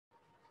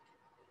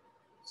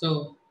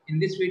So in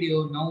this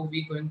video, now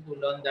we're going to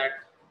learn that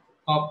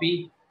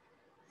copy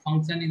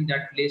function in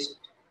that list,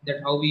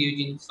 that how we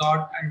using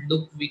sort and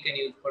look we can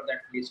use for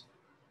that list.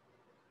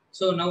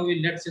 So now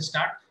let's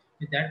start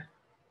with that.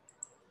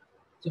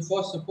 So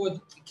for suppose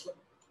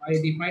I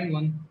define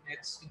one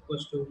x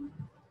equals to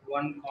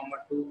 1 comma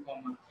 2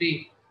 comma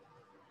 3,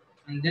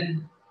 and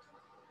then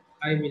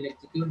I will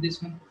execute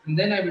this one, and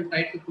then I will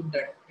try to put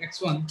that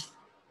x1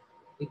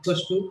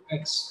 equals to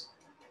x.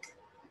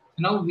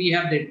 Now we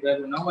have that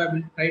value. Now I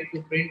will try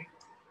to print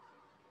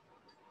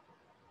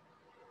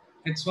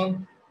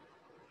x1.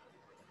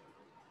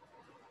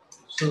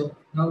 So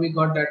now we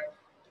got that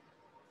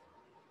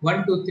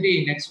 1 2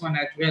 3 next one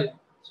as well.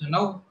 So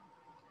now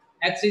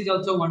x is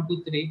also 1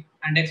 2 3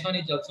 and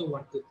x1 is also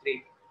 1 2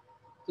 3.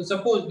 So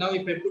suppose now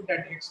if I put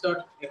that x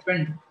dot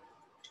append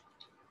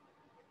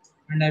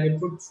and I will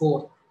put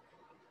 4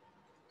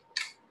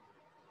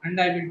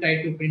 and I will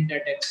try to print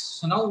that x.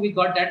 So now we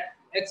got that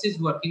x is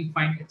working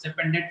fine. It's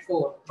appended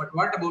 4. But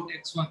what about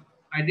x1?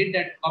 I did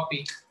that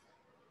copy.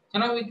 So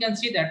now we can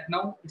see that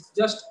now it's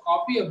just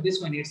copy of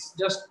this one. It's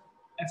just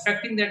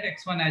affecting that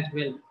x1 as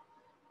well.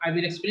 I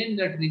will explain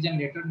that reason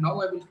later. Now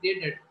I will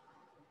create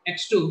that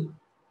x2,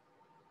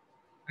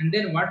 and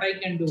then what I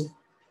can do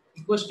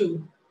equals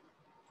to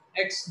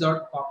x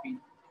dot copy.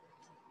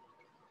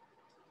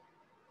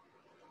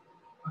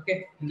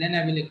 Okay, and then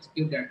I will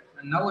execute that,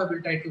 and now I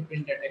will try to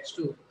print that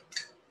x2.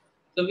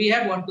 So we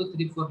have 1 2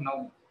 3 4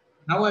 now.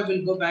 Now I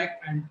will go back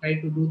and try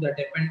to do that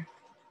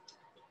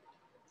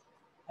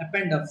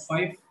append of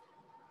 5.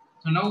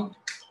 So now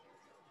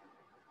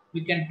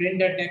we can print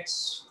that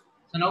x.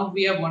 So now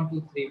we have 1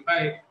 2 3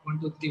 5 1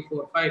 2 3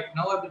 4 5.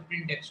 Now I will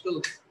print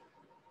x2.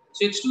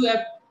 So x2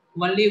 have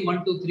only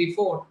 1 2 3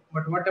 4,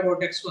 but what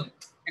about x1?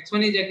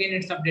 X1 is again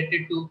it's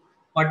updated to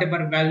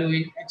whatever value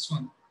in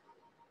x1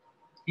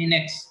 in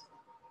x.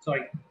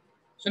 Sorry.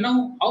 So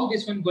now how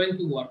this one going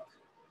to work?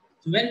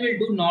 So when we'll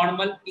do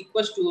normal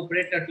equals to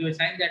operator to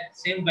assign that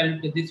same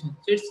value to this one.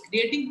 So it's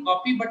creating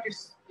copy, but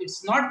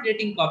it's not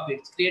creating copy.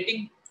 It's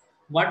creating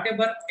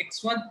whatever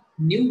x1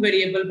 new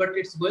variable, but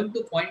it's going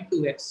to point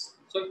to x.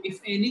 So if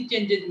any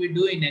changes we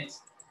do in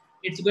x,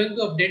 it's going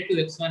to update to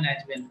x1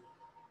 as well.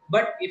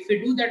 But if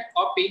we do that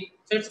copy,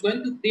 so it's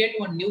going to create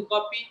one new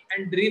copy,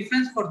 and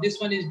reference for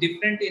this one is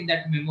different in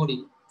that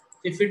memory.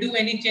 If we do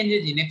any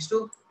changes in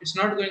x2, it's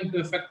not going to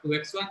affect to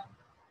x1,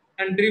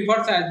 and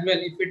reverse as well.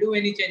 If we do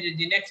any changes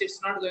in x,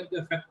 it's not going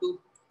to affect to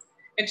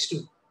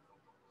x2.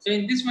 So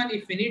in this one,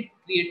 if we need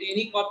create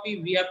any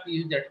copy, we have to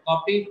use that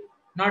copy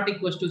not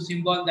equals to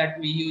symbol that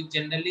we use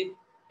generally.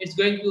 It's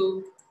going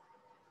to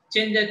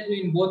change that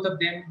in both of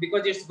them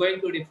because it's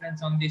going to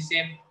difference on the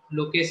same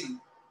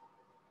location.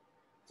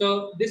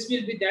 So this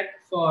will be that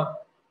for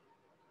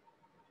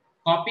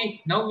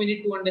copy. Now we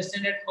need to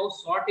understand that how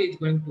sort is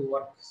going to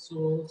work.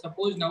 So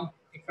suppose now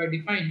if I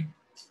define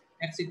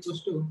x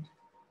equals to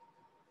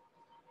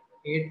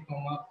 8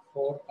 comma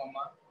 4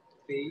 comma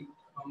 3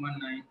 comma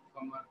 9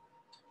 comma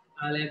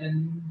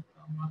 11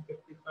 comma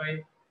 55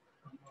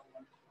 comma 1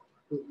 comma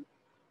 2.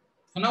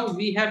 So now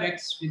we have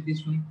x with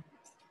this one.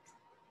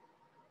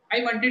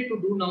 I wanted to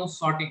do now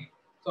sorting.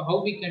 So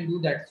how we can do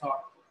that sort?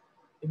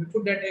 If we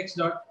put that x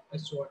dot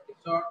sort,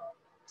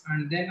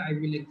 and then I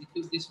will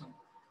execute this one,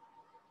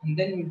 and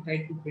then we'll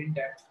try to print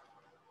that.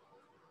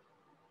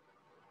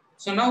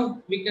 So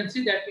now we can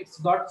see that it's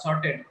got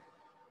sorted,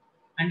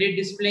 and it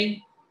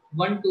displaying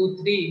 1 2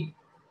 3,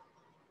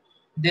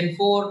 then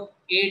 4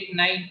 8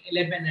 9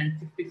 11 and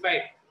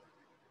 55.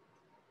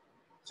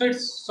 So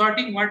it's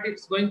sorting. What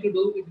it's going to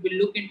do, it will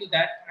look into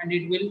that and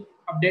it will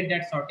update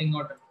that sorting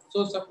order.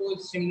 So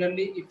suppose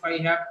similarly if I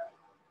have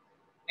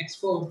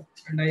x4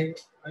 and I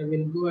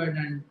will go ahead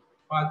and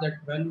pass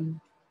that value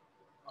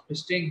of a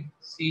string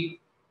c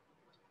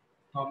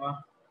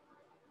comma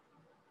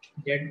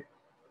z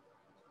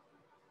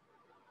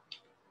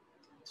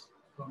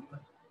comma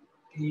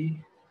a,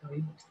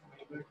 sorry,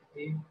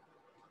 a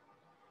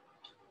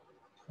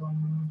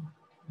comma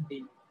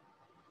d.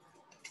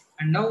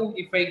 And now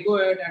if I go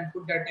ahead and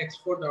put that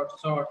x4 dot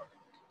sort,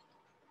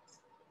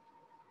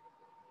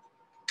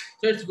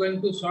 so it's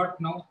going to sort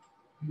now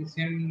in the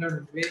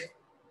similar way,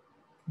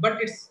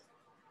 but it's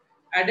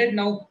added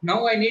now.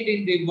 Now I need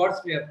in reverse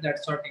way of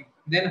that sorting.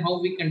 Then how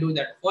we can do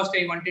that? First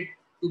I want it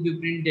to be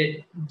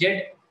printed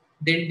z,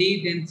 then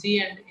d, then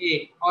c and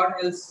a,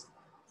 or else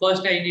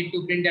first I need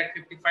to print that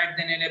 55,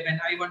 then 11.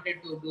 I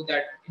wanted to do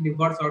that in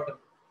reverse order.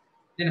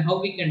 Then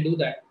how we can do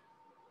that?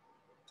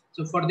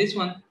 So for this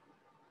one,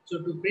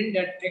 so to print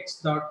that x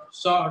dot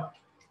sort,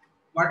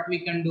 what we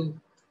can do?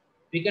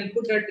 We can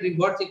put that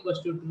reverse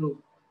equals to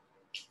true.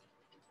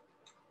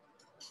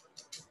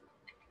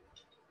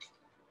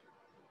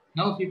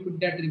 Now if we put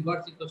that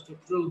reverse equals to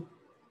true,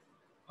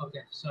 okay,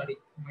 sorry,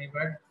 my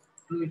bad.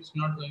 True, it's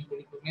not going to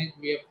recognize.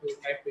 We have to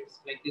type it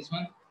like this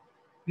one.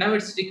 Now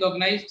it's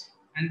recognized,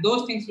 and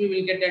those things we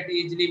will get that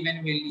easily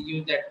when we'll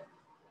use that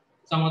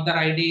some other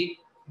ID.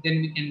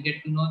 Then we can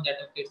get to know that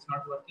okay, it's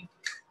not working.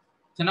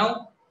 So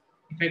now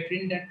if I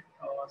print that,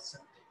 oh,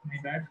 sorry, my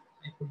bad,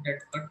 I put that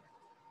cut.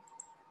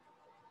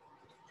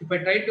 If I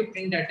try to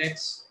print that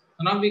x,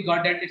 so now we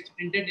got that it's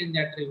printed in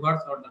that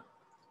reverse order.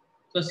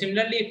 So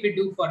similarly, if we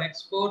do for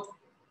x4,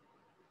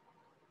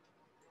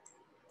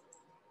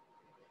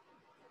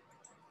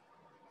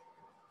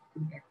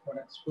 that for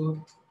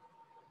x4,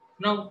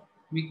 now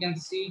we can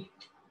see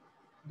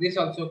this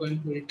also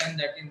going to return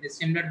that in the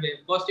similar way.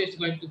 First it's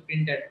going to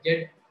print that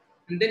z,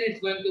 and then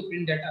it's going to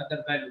print that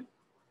other value.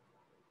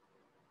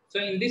 So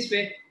in this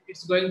way,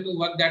 it's going to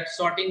work that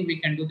sorting, we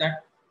can do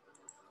that.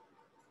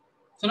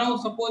 So now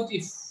suppose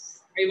if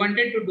I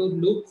wanted to do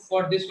loop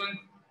for this one,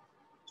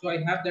 so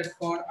I have that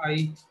for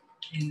I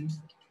in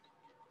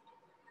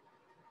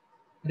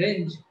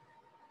range,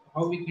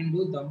 how we can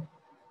do them.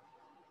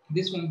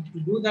 This one, to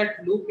do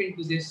that loop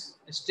into this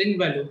string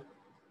value,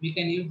 we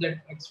can use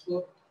that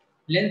x4,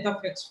 length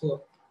of x4,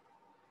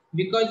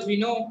 because we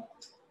know,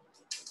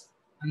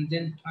 and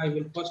then I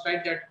will first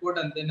write that code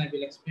and then I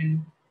will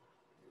explain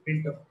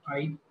print of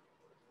I,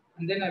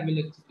 and then I will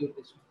execute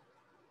this one.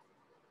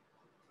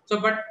 So,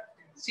 but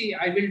see,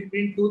 I will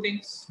print two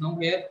things now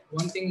here.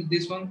 One thing is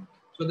this one,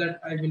 so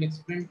that I will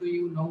explain to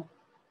you now,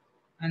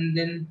 and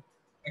then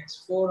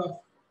x4 of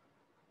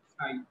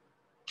I.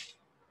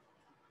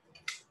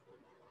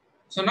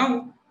 So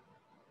now,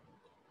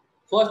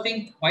 first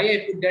thing, why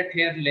I put that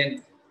here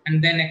length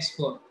and then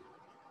x4.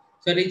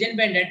 So region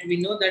bandit, we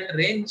know that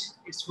range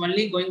it's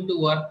only going to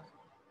work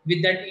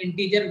with that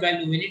integer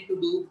value. We need to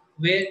do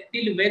where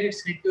till where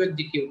it's need to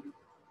execute.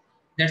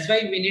 That's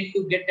why we need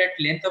to get that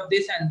length of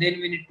this and then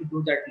we need to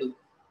do that loop.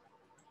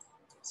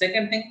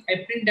 Second thing,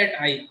 I print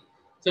that I.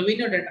 So we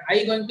know that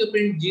I going to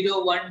print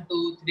 0, 1,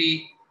 2,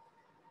 3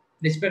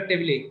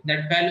 respectively.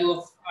 That value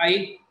of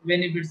I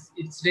when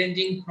it's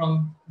ranging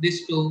from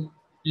this to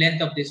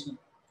length of this one.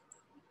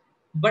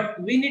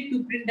 But we need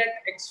to print that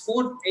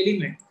x4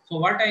 element. So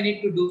what I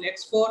need to do,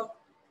 x4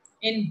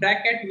 in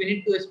bracket, we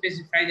need to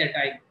specify that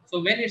I.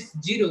 So when it's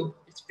 0,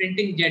 it's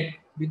printing Z,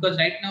 because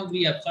right now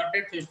we have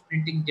sorted, so it's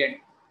printing Z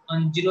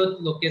on 0th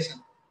location.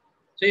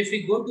 So if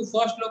we go to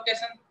first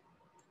location,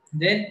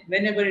 then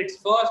whenever it's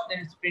first, then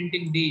it's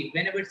printing D.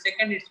 Whenever it's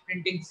second, it's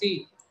printing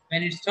C.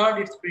 When it's third,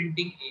 it's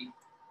printing A.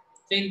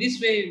 So in this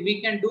way,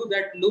 we can do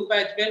that loop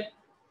as well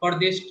for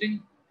this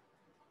string.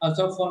 For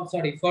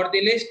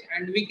the list,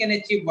 and we can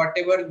achieve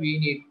whatever we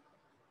need.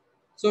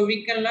 So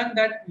we can learn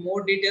that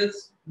more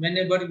details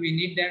whenever we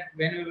need that.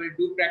 Whenever we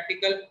do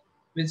practical,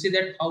 we'll see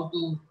that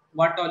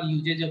what all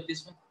usage of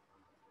this one.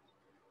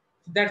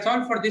 So that's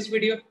all for this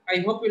video. I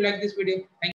hope you like this video. Thank you.